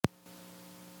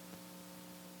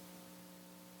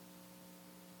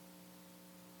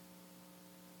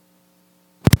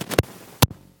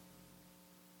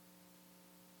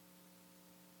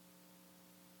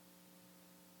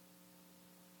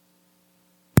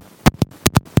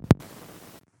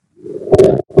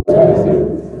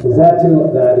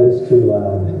That is too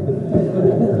loud.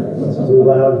 It's too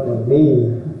loud for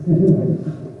me.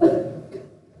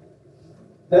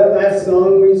 That last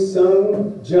song we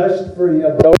sung, Just for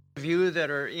You. Those of you that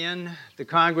are in the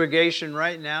congregation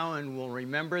right now and will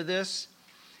remember this,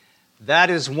 that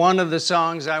is one of the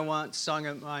songs I want sung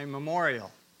at my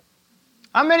memorial.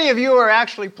 How many of you are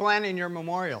actually planning your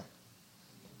memorial?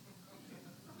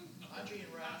 I'm being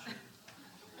raptured.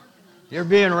 You're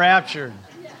being raptured.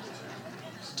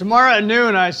 Tomorrow at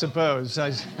noon, I suppose.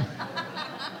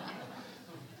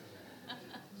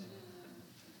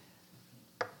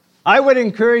 I would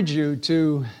encourage you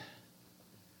to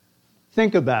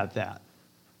think about that.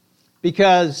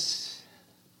 Because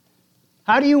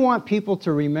how do you want people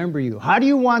to remember you? How do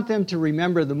you want them to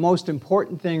remember the most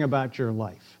important thing about your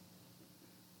life?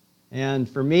 And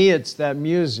for me, it's that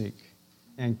music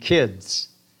and kids.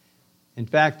 In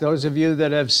fact, those of you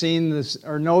that have seen this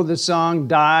or know the song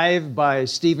Dive by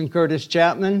Stephen Curtis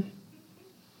Chapman,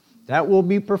 that will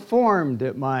be performed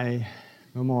at my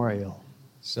memorial.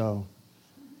 So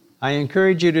I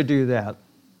encourage you to do that.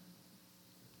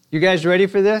 You guys ready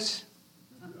for this?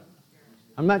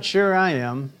 I'm not sure I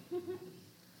am.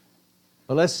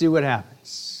 But let's see what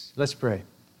happens. Let's pray.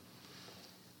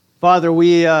 Father,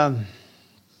 we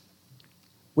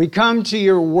come to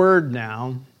your word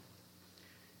now.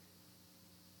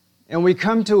 And we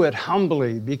come to it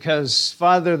humbly because,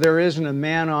 Father, there isn't a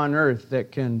man on earth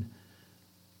that can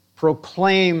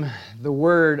proclaim the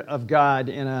word of God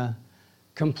in a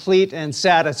complete and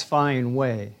satisfying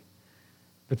way.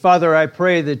 But, Father, I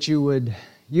pray that you would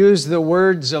use the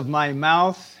words of my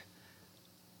mouth,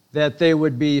 that they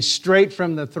would be straight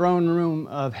from the throne room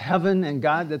of heaven, and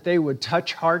God, that they would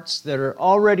touch hearts that are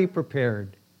already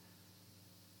prepared.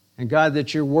 And God,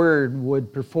 that your word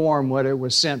would perform what it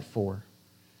was sent for.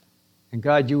 And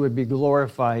God, you would be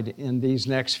glorified in these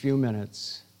next few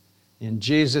minutes. In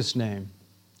Jesus' name,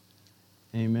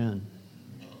 amen.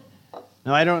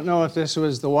 Now, I don't know if this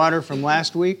was the water from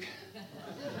last week,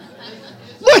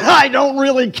 but I don't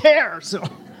really care, so.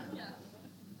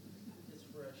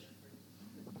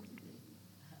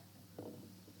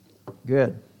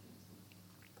 Good.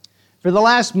 For the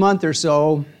last month or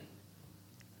so,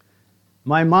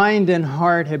 my mind and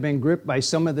heart have been gripped by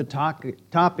some of the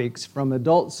topics from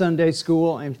adult Sunday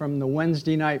school and from the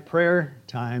Wednesday night prayer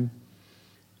time.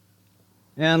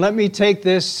 And let me take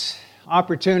this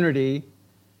opportunity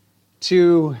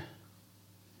to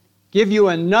give you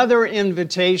another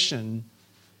invitation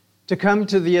to come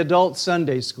to the adult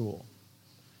Sunday school.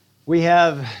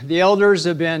 The elders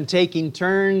have been taking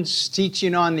turns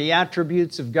teaching on the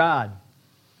attributes of God.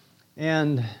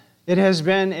 And it has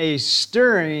been a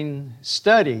stirring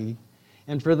study,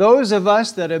 and for those of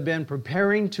us that have been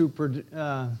preparing to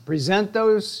present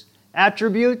those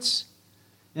attributes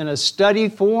in a study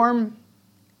form,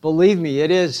 believe me, it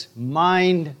is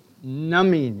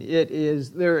mind-numbing.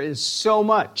 There is so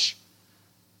much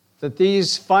that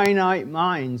these finite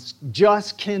minds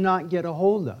just cannot get a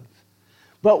hold of.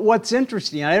 But what's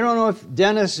interesting, I don't know if,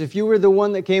 Dennis, if you were the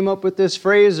one that came up with this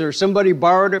phrase or somebody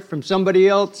borrowed it from somebody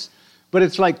else, but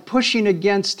it's like pushing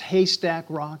against haystack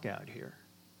rock out here.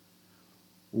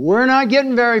 We're not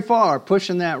getting very far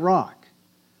pushing that rock.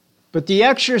 But the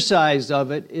exercise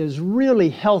of it is really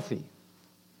healthy.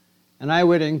 And I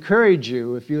would encourage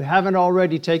you, if you haven't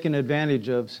already taken advantage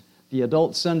of the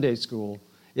adult Sunday school,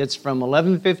 it's from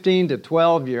 11:15 to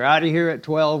 12. You're out of here at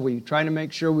 12. We try to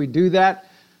make sure we do that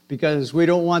because we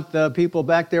don't want the people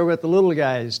back there with the little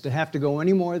guys to have to go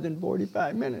any more than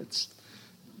 45 minutes.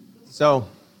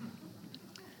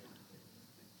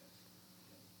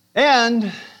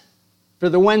 And for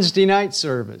the Wednesday night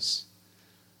service.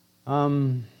 I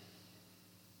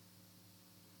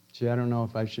don't know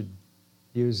if I should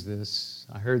use this.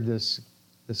 I heard this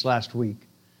last week.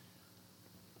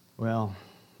 Well,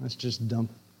 let's just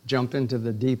jump into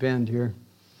the deep end here.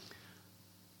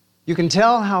 You can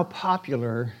tell how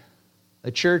popular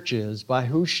a church is by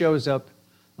who shows up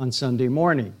on Sunday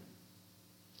morning.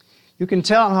 You can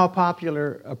tell how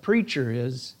popular a preacher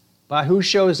is by who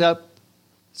shows up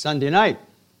Sunday night.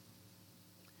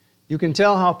 You can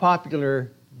tell how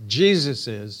popular Jesus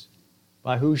is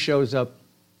by who shows up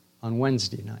on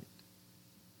Wednesday night.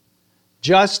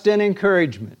 Just an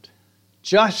encouragement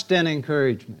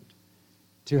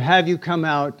to have you come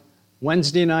out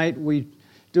Wednesday night.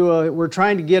 We're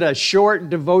trying to get a short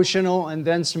devotional and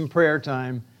then some prayer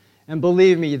time. And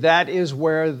believe me, that is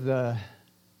where the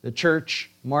church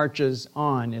marches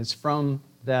on, is from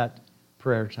that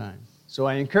prayer time. So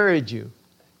I encourage you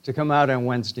to come out on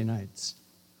Wednesday nights.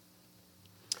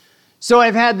 So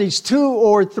I've had these 2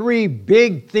 or 3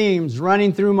 big themes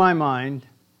running through my mind.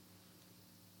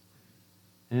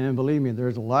 And believe me,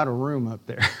 there's a lot of room up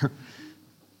there.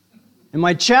 And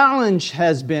my challenge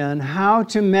has been how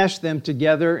to mesh them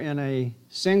together in a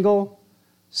single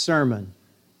sermon.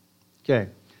 Okay,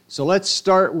 so let's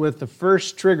start with the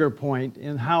first trigger point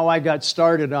in how I got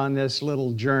started on this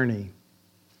little journey.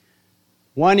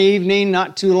 One evening,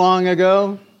 not too long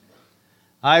ago,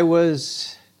 I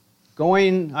was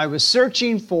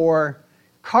searching for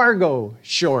cargo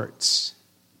shorts.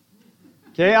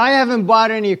 Okay, I haven't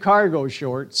bought any cargo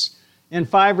shorts in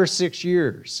 5 or 6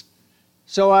 years.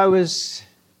 So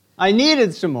I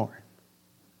needed some more.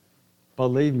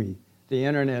 Believe me, the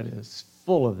internet is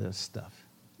full of this stuff.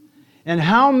 And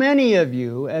how many of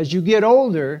you, as you get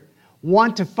older,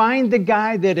 want to find the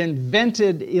guy that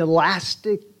invented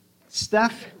elastic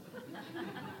stuff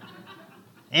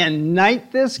and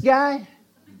knight this guy?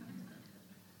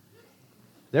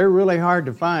 They're really hard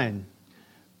to find.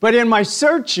 But in my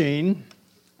searching,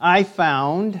 I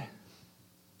found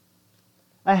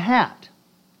a hat.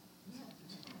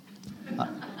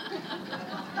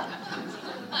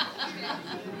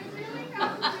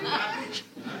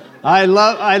 I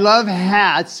love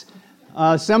hats.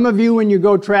 Some of you, when you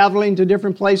go traveling to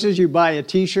different places, you buy a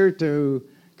t-shirt to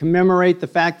commemorate the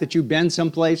fact that you've been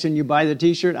someplace and you buy the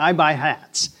t-shirt. I buy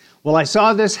hats. Well, I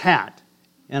saw this hat,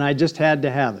 and I just had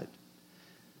to have it.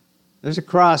 There's a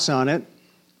cross on it,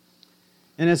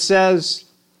 and it says,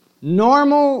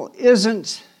 "Normal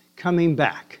isn't coming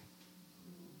back.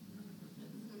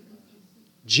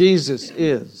 Jesus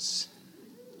is."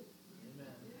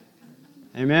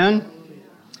 Amen?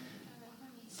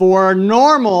 For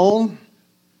normal,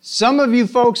 some of you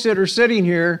folks that are sitting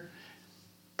here,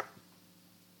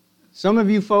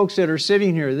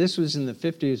 this was in the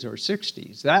 50s or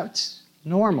 60s. That's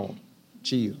normal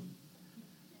to you.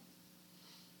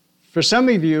 For some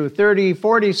of you, 30,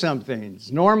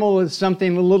 40-somethings, normal is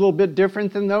something a little bit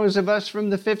different than those of us from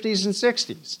the 50s and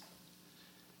 60s.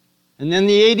 And then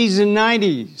the 80s and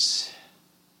 90s,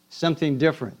 something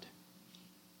different.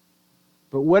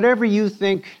 But whatever you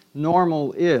think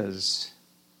normal is,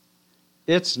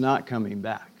 it's not coming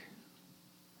back.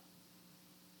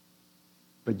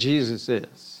 But Jesus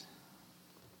is.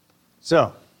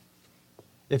 So,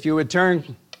 if you would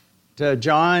turn to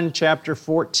John chapter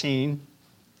 14,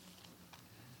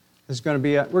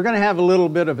 we're going to have a little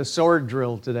bit of a sword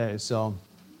drill today, so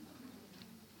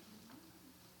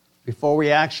before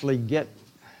we actually get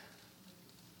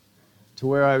to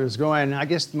where I was going, I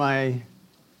guess my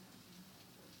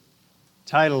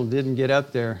title didn't get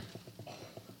up there.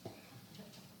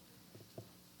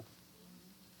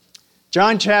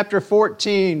 John chapter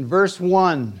 14, verse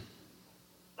 1.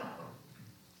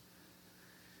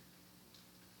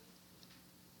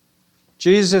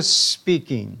 Jesus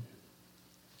speaking.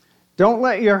 Don't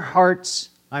let your hearts,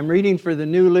 I'm reading for the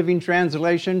New Living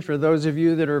Translation. For those of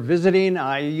you that are visiting,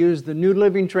 I use the New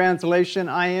Living Translation.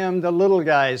 I am the little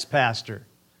guy's pastor.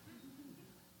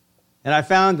 And I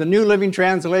found the New Living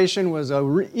Translation was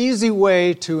an easy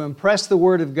way to impress the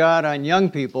Word of God on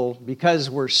young people because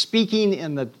we're speaking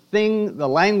in the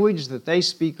language that they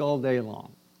speak all day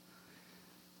long.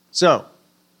 So,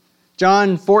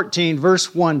 John 14,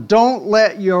 verse 1, don't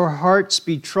let your hearts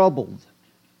be troubled.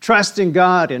 Trust in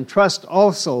God and trust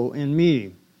also in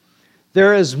me.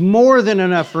 There is more than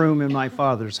enough room in my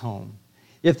Father's home.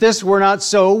 If this were not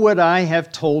so, would I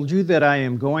have told you that I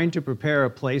am going to prepare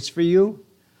a place for you?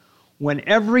 When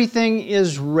everything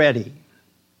is ready,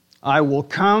 I will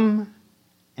come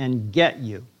and get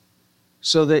you,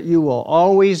 so that you will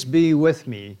always be with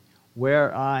me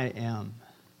where I am.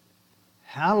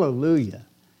 Hallelujah.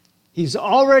 He's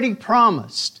already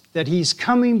promised that He's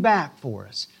coming back for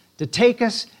us to take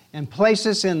us and place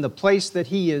us in the place that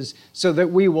He is, so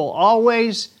that we will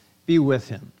always be with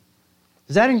Him.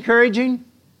 Is that encouraging?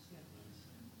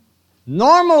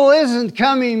 Normal isn't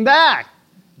coming back.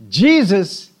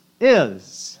 Jesus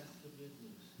is.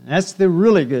 That's the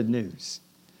really good news.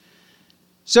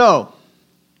 So,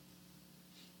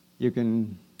 you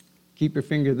can keep your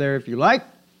finger there if you like.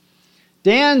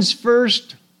 Dan's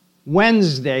first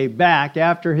Wednesday back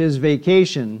after his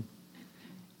vacation,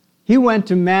 he went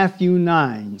to Matthew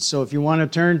 9. So if you want to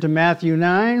turn to Matthew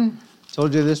 9,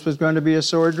 told you this was going to be a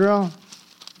sword drill.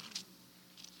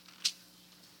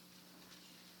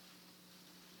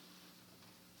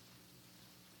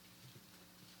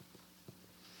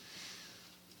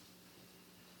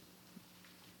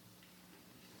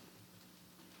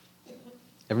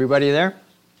 Everybody there?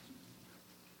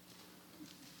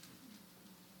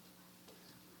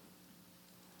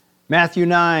 Matthew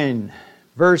 9,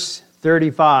 verse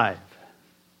 35.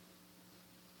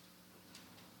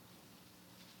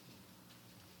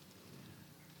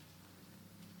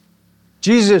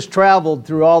 Jesus traveled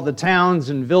through all the towns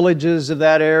and villages of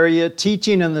that area,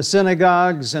 teaching in the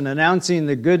synagogues and announcing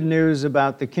the good news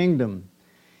about the kingdom.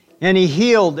 And he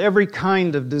healed every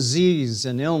kind of disease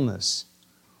and illness.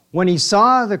 When he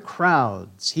saw the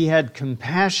crowds, he had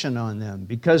compassion on them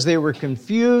because they were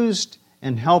confused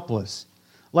and helpless,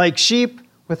 like sheep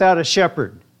without a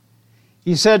shepherd.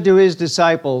 He said to his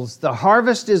disciples, "The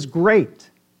harvest is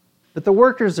great, but the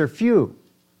workers are few.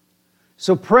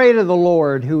 So pray to the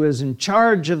Lord who is in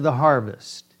charge of the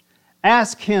harvest.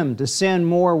 Ask him to send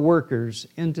more workers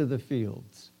into the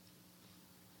fields."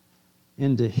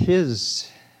 Into his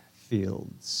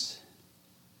fields.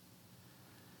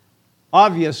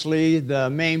 Obviously, the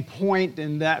main point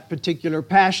in that particular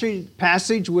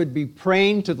passage would be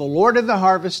praying to the Lord of the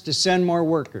harvest to send more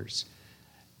workers.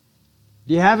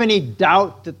 Do you have any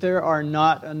doubt that there are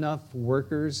not enough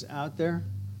workers out there?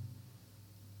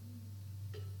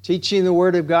 Teaching the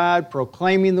Word of God,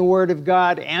 proclaiming the Word of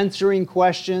God, answering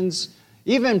questions,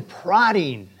 even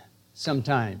prodding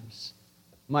sometimes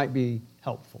might be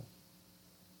helpful.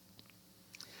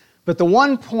 But the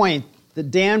one point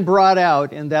that Dan brought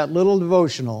out in that little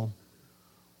devotional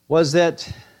was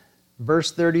that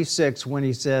verse 36 when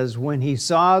he says, "When he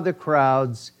saw the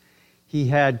crowds, he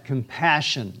had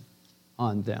compassion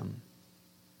on them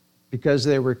because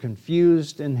they were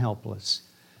confused and helpless."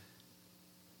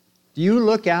 Do you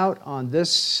look out on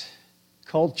this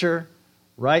culture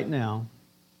right now,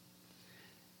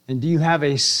 and do you have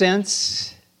a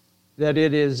sense that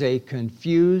it is a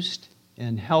confused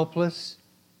and helpless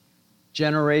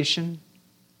generation,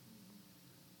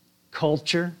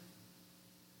 culture?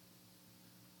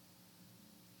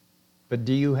 But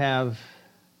do you have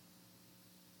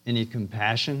any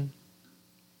compassion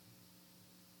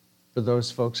for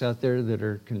those folks out there that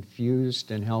are confused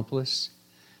and helpless?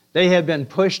 They have been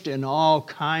pushed in all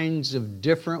kinds of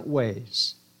different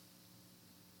ways.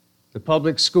 The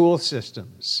public school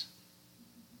systems,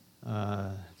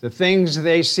 the things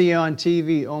they see on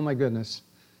TV, oh my goodness,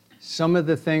 some of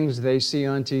the things they see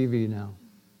on TV now.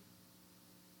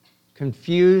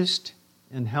 Confused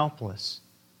and helpless.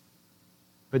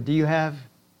 But do you have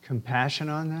compassion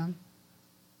on them?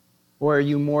 Or are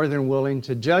you more than willing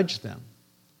to judge them?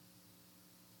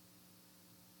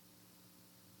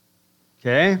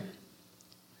 Okay?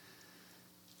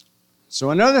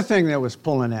 So another thing that was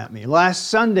pulling at me. Last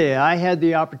Sunday, I had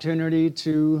the opportunity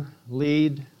to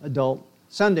lead adult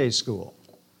Sunday school.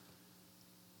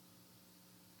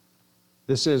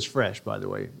 This is fresh, by the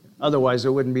way. Otherwise, it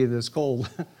wouldn't be this cold.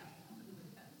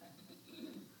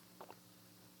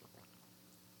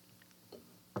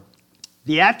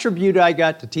 The attribute I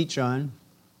got to teach on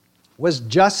was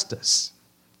justice.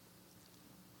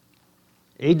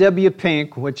 A.W.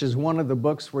 Pink, which is one of the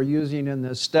books we're using in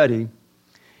this study,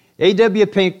 A.W.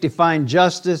 Pink defined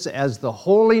justice as the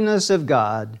holiness of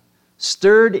God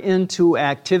stirred into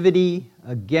activity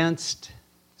against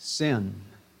sin.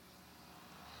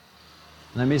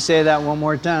 Let me say that one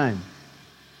more time.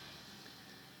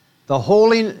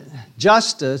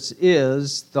 Justice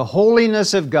is the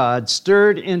holiness of God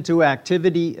stirred into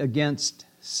activity against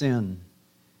sin.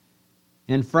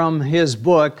 And from his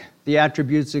book, The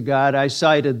Attributes of God, I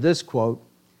cited this quote,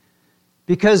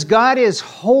 "Because God is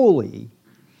holy,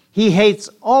 he hates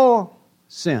all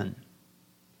sin.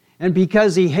 And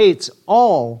because he hates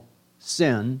all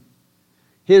sin,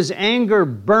 his anger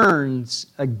burns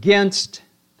against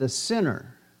the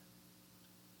sinner."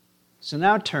 So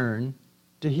now turn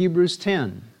to Hebrews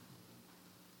 10.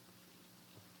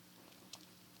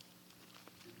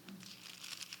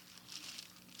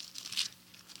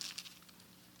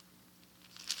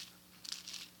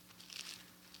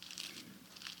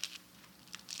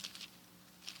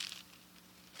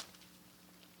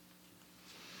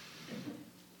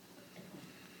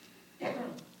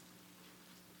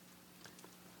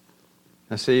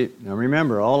 Now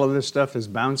remember, all of this stuff is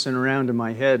bouncing around in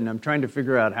my head, and I'm trying to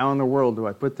figure out how in the world do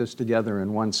I put this together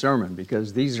in one sermon,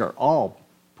 because these are all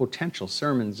potential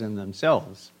sermons in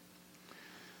themselves.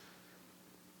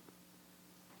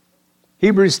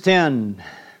 Hebrews 10,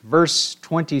 verse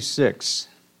 26.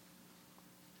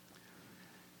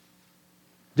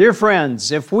 "Dear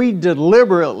friends, if we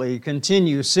deliberately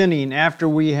continue sinning after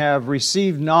we have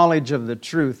received knowledge of the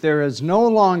truth, there is no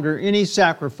longer any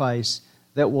sacrifice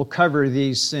that will cover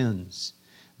these sins.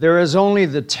 There is only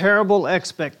the terrible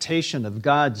expectation of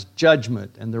God's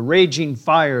judgment and the raging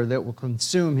fire that will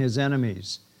consume his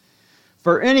enemies.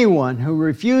 For anyone who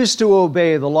refused to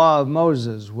obey the law of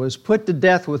Moses was put to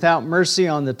death without mercy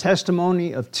on the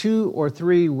testimony of 2 or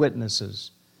 3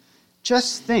 witnesses.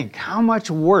 Just think how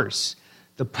much worse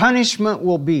the punishment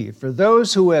will be for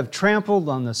those who have trampled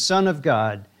on the Son of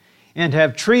God and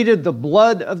have treated the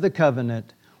blood of the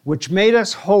covenant, which made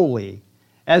us holy,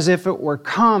 as if it were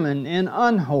common and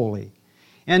unholy,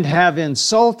 and have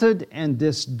insulted and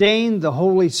disdained the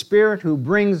Holy Spirit who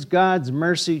brings God's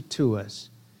mercy to us.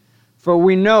 For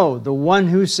we know the one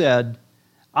who said,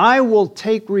 I will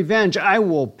take revenge, I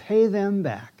will pay them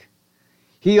back.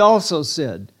 He also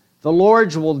said, the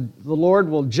Lord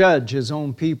will judge his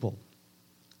own people.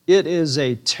 It is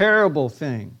a terrible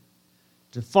thing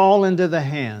to fall into the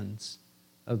hands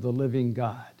of the living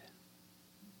God.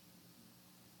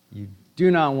 You do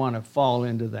not want to fall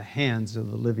into the hands of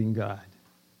the living God.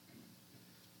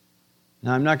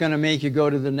 Now, I'm not going to make you go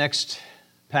to the next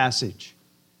passage,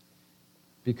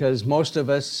 because most of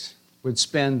us would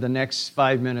spend the next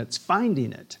 5 minutes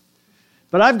finding it.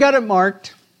 But I've got it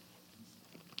marked.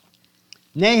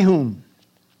 Nahum.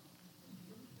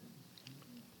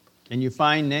 Can you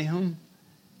find Nahum?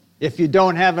 If you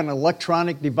don't have an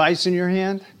electronic device in your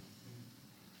hand?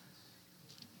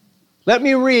 Let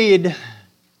me read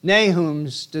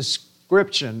Nahum's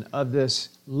description of this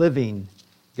living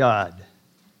God.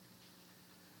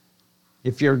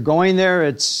 If you're going there,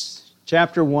 it's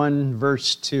chapter 1,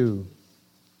 verse 2.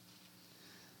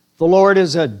 The Lord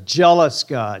is a jealous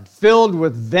God, filled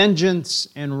with vengeance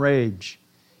and rage.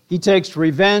 He takes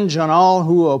revenge on all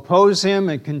who oppose him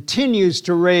and continues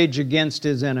to rage against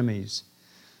his enemies.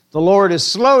 The Lord is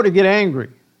slow to get angry,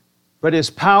 but his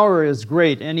power is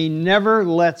great, and he never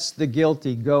lets the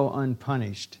guilty go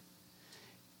unpunished.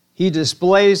 He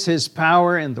displays his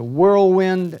power in the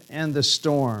whirlwind and the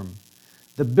storm.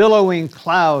 The billowing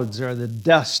clouds are the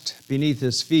dust beneath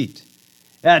his feet.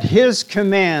 At his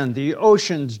command, the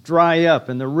oceans dry up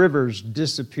and the rivers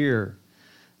disappear.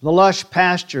 The lush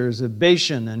pastures of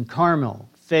Bashan and Carmel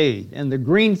fade, and the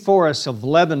green forests of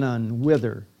Lebanon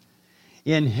wither.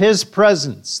 In his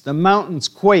presence, the mountains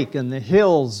quake and the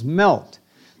hills melt.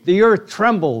 The earth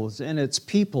trembles and its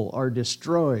people are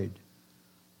destroyed.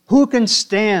 Who can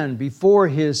stand before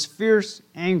his fierce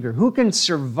anger? Who can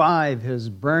survive his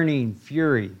burning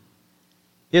fury?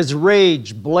 His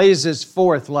rage blazes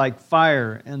forth like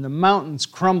fire, and the mountains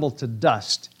crumble to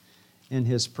dust in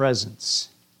his presence.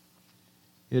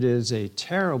 It is a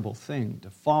terrible thing to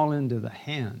fall into the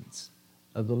hands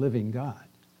of the living God.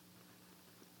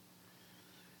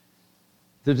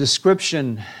 The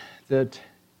description that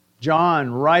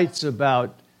John writes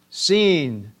about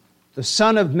seeing the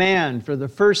Son of Man for the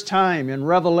first time in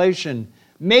Revelation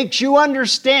makes you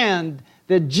understand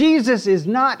that Jesus is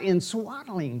not in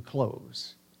swaddling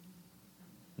clothes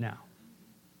now.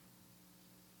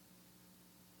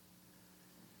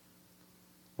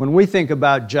 When we think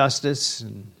about justice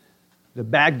and the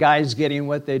bad guys getting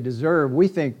what they deserve, we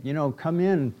think, come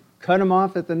in, cut them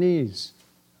off at the knees.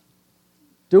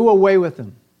 Do away with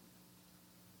them.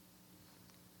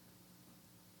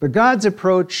 But God's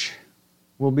approach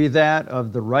will be that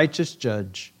of the righteous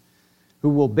judge, who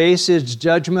will base his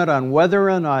judgment on whether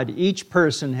or not each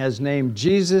person has named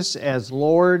Jesus as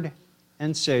Lord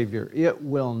and Savior. It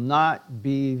will not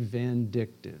be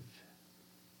vindictive,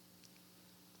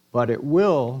 but it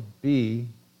will be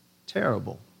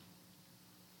terrible.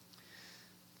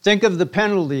 Think of the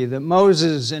penalty that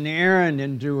Moses and Aaron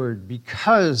endured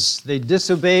because they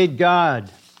disobeyed God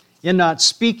in not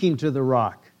speaking to the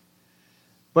rock.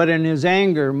 But in his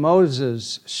anger,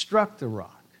 Moses struck the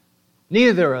rock.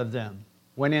 Neither of them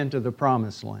went into the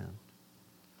promised land.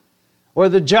 Or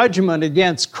the judgment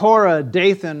against Korah,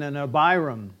 Dathan, and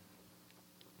Abiram.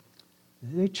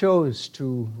 They chose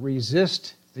to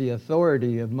resist the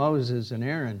authority of Moses and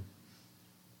Aaron.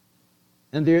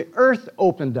 And the earth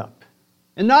opened up.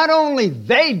 And not only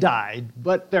they died,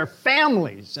 but their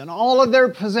families and all of their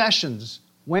possessions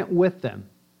went with them.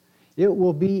 It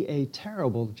will be a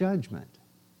terrible judgment.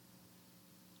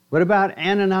 What about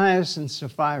Ananias and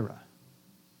Sapphira?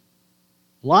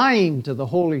 Lying to the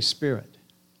Holy Spirit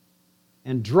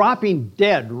and dropping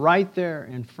dead right there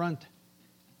in front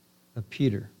of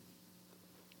Peter.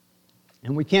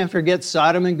 And we can't forget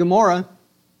Sodom and Gomorrah.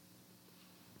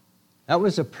 That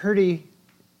was a pretty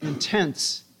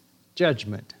intense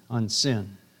judgment on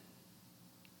sin.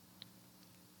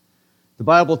 The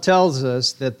Bible tells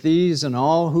us that these and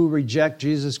all who reject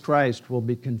Jesus Christ will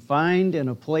be confined in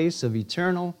a place of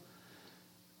eternal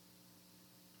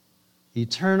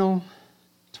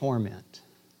torment,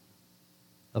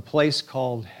 a place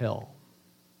called hell.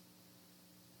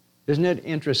 Isn't it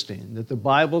interesting that the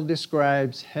Bible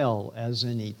describes hell as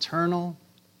an eternal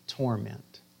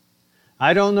torment?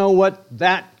 I don't know what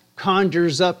that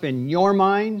conjures up in your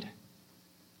mind,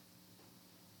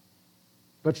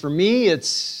 but for me, a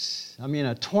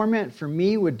torment for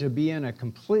me would to be in a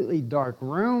completely dark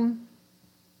room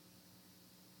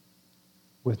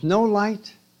with no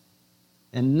light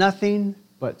and nothing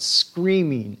but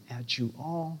screaming at you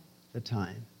all the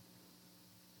time.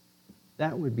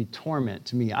 That would be torment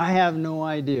to me. I have no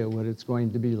idea what it's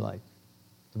going to be like.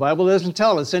 The Bible doesn't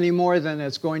tell us any more than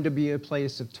it's going to be a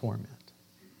place of torment.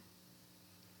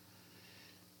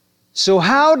 So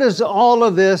how does all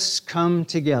of this come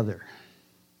together?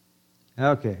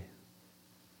 Okay,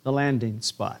 the landing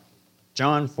spot.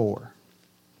 John 4.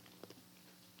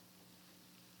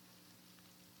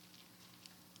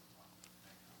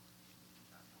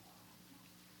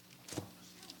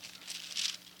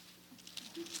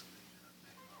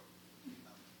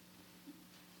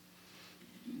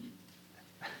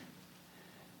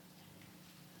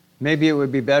 Maybe it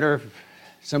would be better if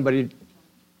somebody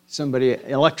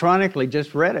electronically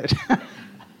just read it.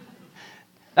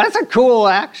 That's a cool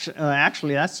action.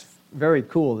 Actually, that's very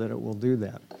cool that it will do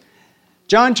that.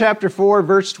 John chapter 4,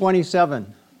 verse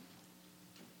 27.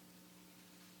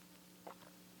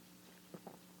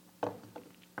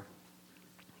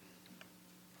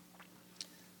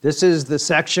 This is the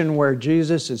section where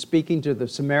Jesus is speaking to the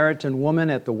Samaritan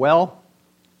woman at the well.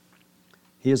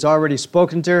 He has already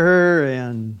spoken to her,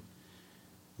 and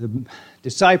the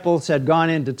disciples had gone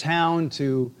into town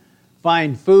to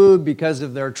find food because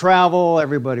of their travel.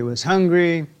 Everybody was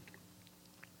hungry.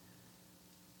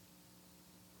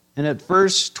 And at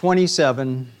verse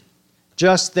 27,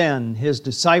 just then his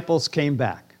disciples came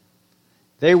back.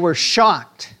 They were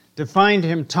shocked to find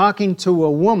him talking to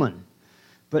a woman,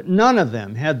 but none of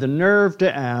them had the nerve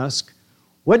to ask,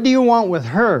 "What do you want with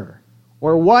her?"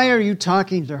 or "Why are you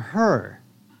talking to her?"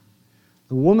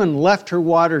 The woman left her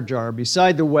water jar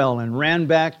beside the well and ran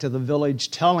back to the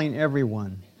village, telling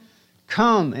everyone,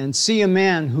 "Come and see a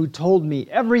man who told me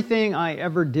everything I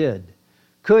ever did.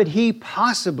 Could he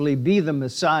possibly be the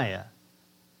Messiah?"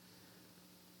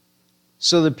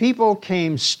 So the people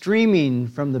came streaming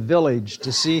from the village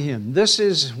to see him.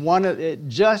 It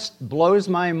just blows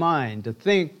my mind to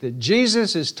think that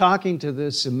Jesus is talking to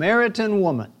this Samaritan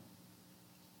woman.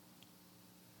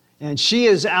 And she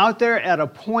is out there at a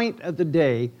point of the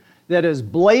day that is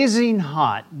blazing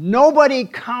hot. Nobody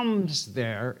comes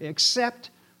there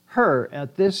except her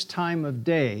at this time of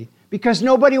day because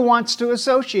nobody wants to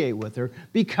associate with her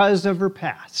because of her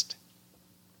past.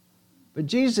 But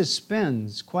Jesus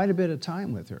spends quite a bit of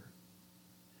time with her.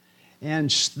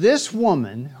 And this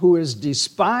woman, who is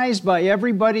despised by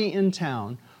everybody in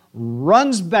town,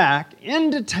 runs back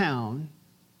into town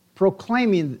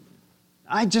proclaiming,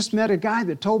 "I just met a guy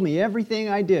that told me everything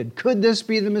I did. Could this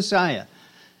be the Messiah?"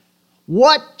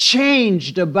 What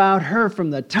changed about her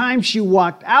from the time she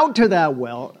walked out to that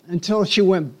well until she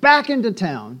went back into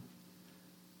town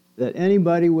that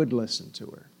anybody would listen to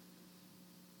her?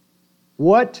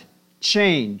 What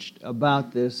changed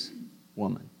about this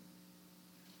woman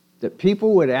that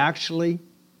people would actually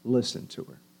listen to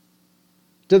her?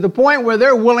 To the point where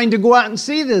they're willing to go out and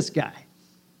see this guy.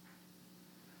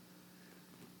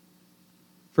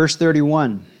 Verse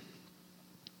 31.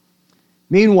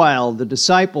 Meanwhile, the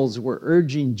disciples were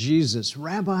urging Jesus,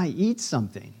 "Rabbi, eat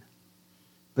something."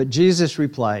 But Jesus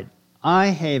replied, I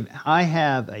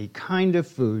have a kind of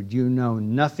food you know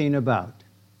nothing about."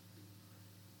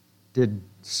 Did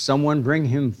someone bring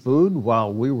him food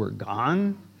while we were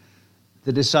gone?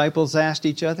 The disciples asked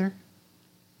each other.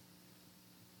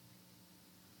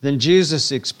 Then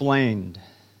Jesus explained,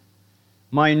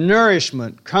 "My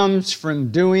nourishment comes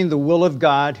from doing the will of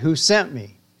God who sent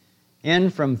me,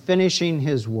 and from finishing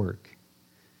His work.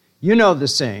 You know the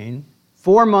saying,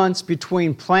 4 months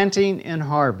between planting and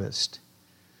harvest.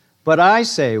 But I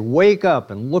say, wake up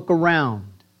and look around.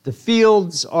 The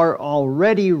fields are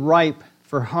already ripe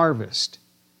for harvest.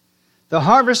 The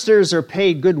harvesters are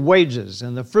paid good wages,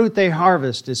 and the fruit they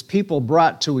harvest is people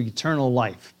brought to eternal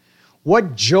life.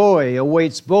 What joy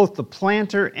awaits both the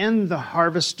planter and the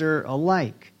harvester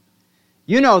alike.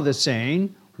 You know the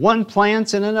saying, one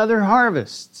plants and another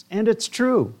harvests, and it's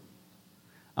true.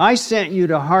 I sent you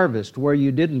to harvest where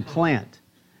you didn't plant.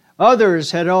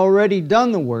 Others had already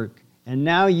done the work, and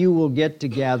now you will get to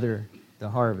gather the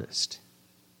harvest."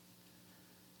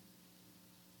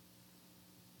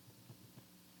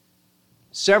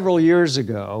 Several years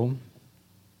ago,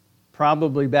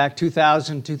 probably back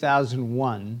 2000,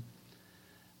 2001,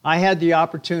 I had the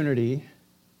opportunity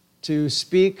to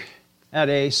speak at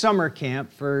a summer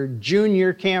camp for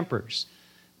junior campers.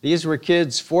 These were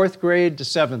kids 4th grade to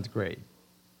 7th grade.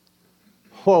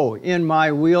 Whoa, in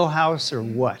my wheelhouse or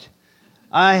what?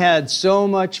 I had so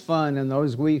much fun in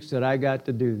those weeks that I got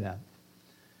to do that.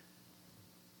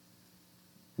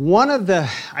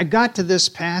 I got to this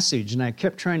passage and I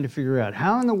kept trying to figure out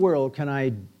how in the world can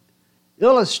I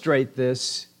illustrate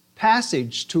this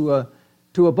passage to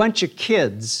a bunch of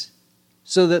kids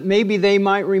so that maybe they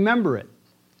might remember it.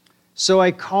 So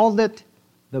I called it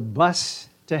the Bus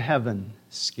to Heaven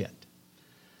skit.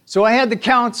 So I had the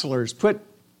counselors put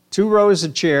 2 rows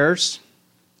of chairs,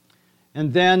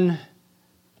 and then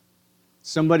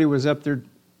somebody was up there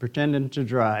pretending to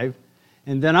drive,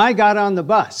 and then I got on the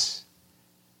bus.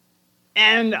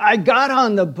 And I got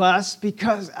on the bus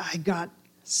because I got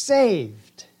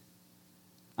saved.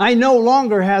 I no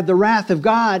longer had the wrath of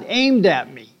God aimed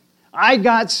at me. I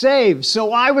got saved,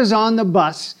 so I was on the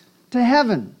bus to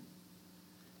heaven.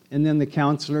 And then the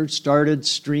counselor started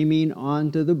streaming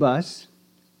onto the bus.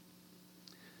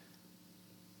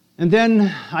 And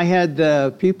then I had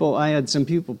some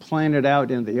people planted out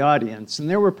in the audience, and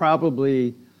there were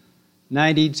probably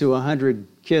 90 to 100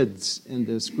 kids in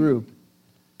this group.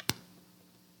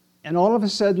 And all of a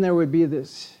sudden there would be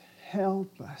this,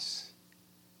 help us,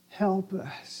 help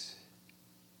us.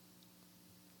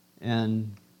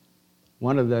 And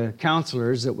one of the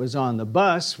counselors that was on the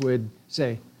bus would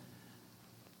say,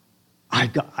 I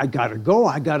got to go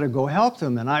help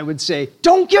them. And I would say,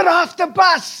 don't get off the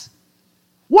bus.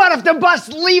 What if the bus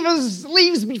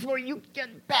leaves before you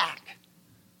get back?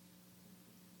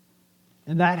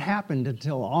 And that happened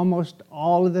until almost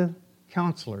all of the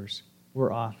counselors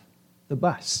were off the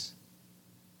bus.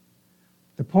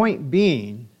 The point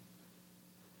being,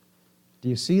 do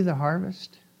you see the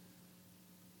harvest?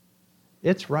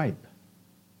 It's ripe.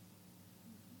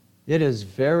 It is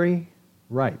very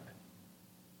ripe.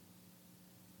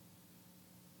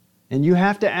 And you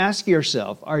have to ask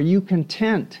yourself, are you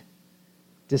content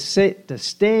to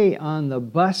stay on the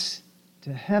bus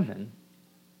to heaven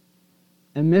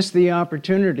and miss the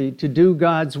opportunity to do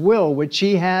God's will, which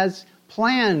He has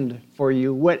planned for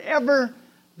you, whatever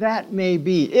that may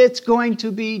be? It's going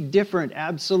to be different,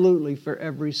 absolutely, for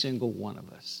every single one of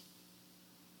us.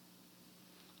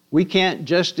 We can't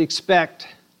just expect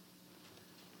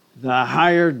the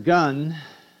hired gun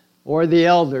or the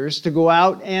elders to go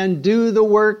out and do the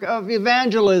work of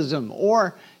evangelism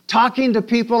or talking to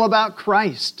people about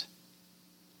Christ.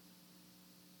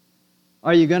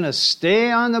 Are you going to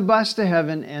stay on the bus to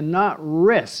heaven and not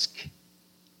risk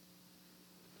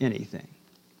anything?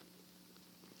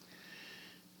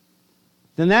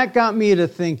 Then that got me to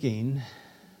thinking.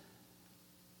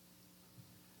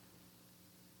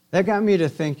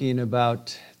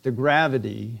 About the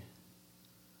gravity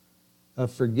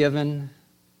of forgiven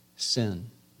sin.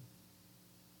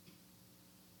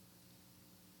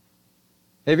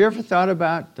 Have you ever thought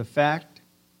about the fact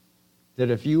that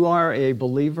if you are a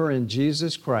believer in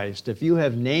Jesus Christ, if you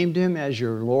have named Him as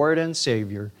your Lord and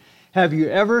Savior, have you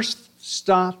ever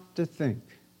stopped to think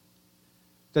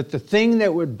that the thing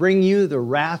that would bring you the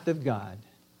wrath of God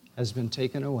has been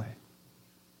taken away?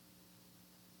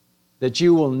 That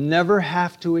you will never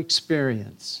have to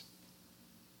experience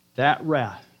that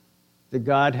wrath that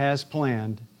God has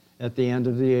planned at the end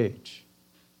of the age.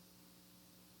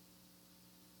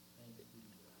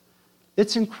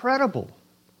 It's incredible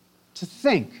to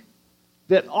think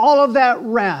that all of that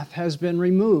wrath has been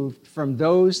removed from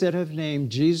those that have named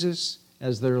Jesus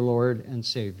as their Lord and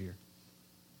Savior.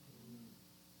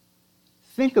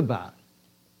 Think about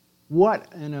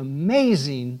what an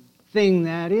amazing thing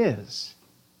that is.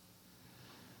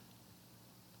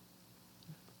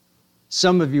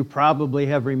 Some of you probably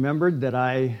have remembered that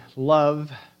I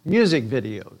love music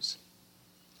videos.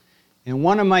 And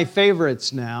one of my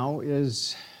favorites now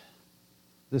is,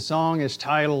 the song is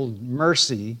titled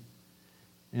Mercy,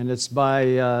 and it's by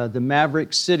the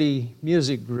Maverick City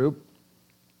Music Group.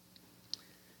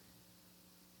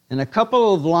 And a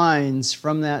couple of lines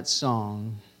from that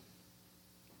song,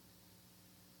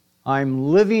 I'm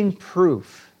living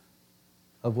proof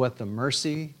of what the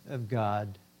mercy of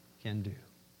God can do.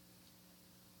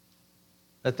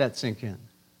 Let that sink in.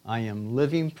 I am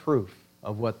living proof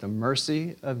of what the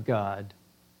mercy of God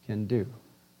can do.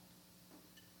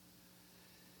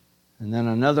 And then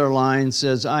another line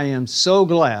says, I am so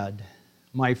glad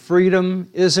my freedom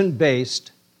isn't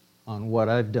based on what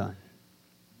I've done.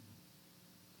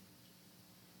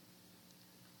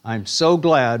 I'm so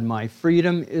glad my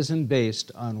freedom isn't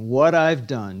based on what I've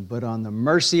done, but on the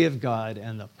mercy of God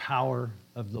and the power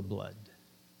of the blood.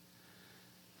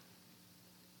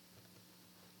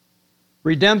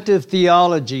 Redemptive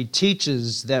theology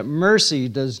teaches that mercy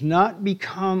does not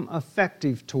become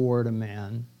effective toward a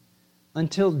man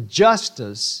until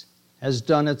justice has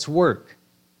done its work.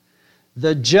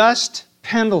 The just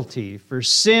penalty for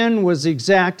sin was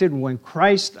exacted when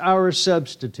Christ, our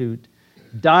substitute,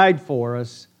 died for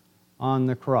us on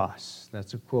the cross.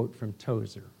 That's a quote from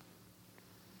Tozer.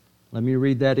 Let me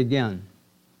read that again.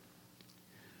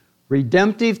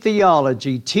 Redemptive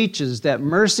theology teaches that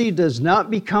mercy does not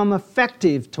become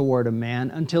effective toward a man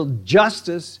until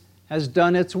justice has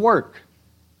done its work.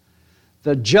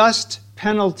 The just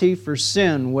penalty for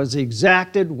sin was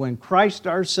exacted when Christ,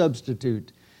 our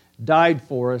substitute, died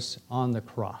for us on the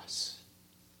cross.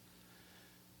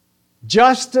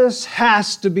 Justice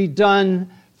has to be done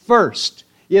first.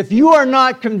 If you are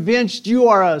not convinced you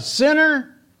are a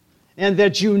sinner and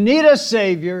that you need a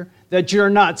Savior, that you're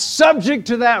not subject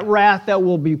to that wrath that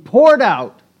will be poured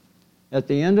out at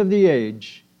the end of the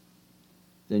age,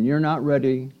 then you're not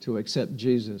ready to accept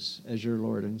Jesus as your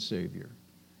Lord and Savior.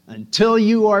 Until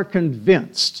you are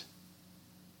convinced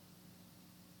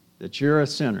that you're a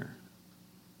sinner,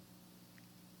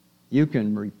 you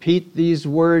can repeat these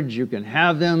words, you can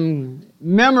have them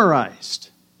memorized,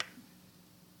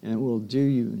 and it will do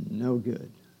you no good.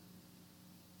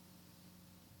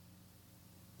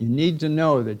 You need to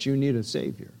know that you need a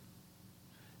Savior.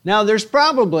 Now, there's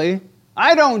probably,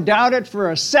 I don't doubt it for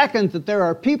a second, that there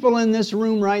are people in this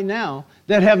room right now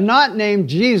that have not named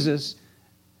Jesus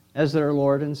as their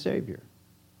Lord and Savior.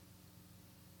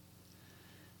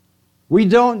 We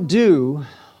don't do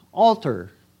altar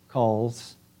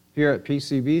calls here at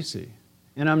PCBC,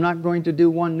 and I'm not going to do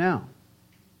one now.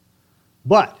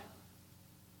 But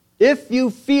if you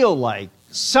feel like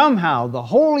somehow the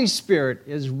Holy Spirit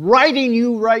is writing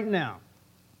you right now,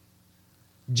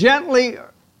 gently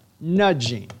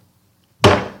nudging,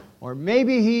 or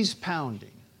maybe He's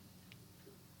pounding,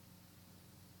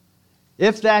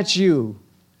 if that's you,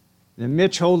 then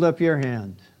Mitch, hold up your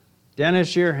hand.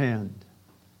 Dennis, your hand.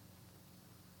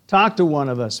 Talk to one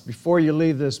of us before you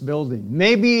leave this building.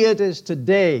 Maybe it is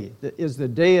today that is the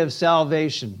day of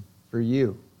salvation for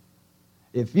you.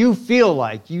 If you feel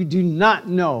like you do not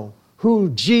know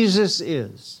who Jesus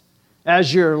is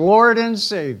as your Lord and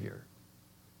Savior,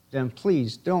 then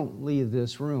please don't leave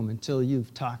this room until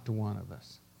you've talked to one of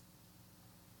us.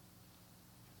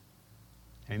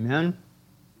 Amen?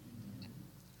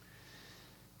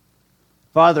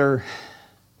 Father,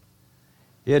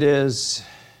 it is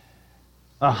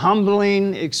a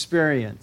humbling experience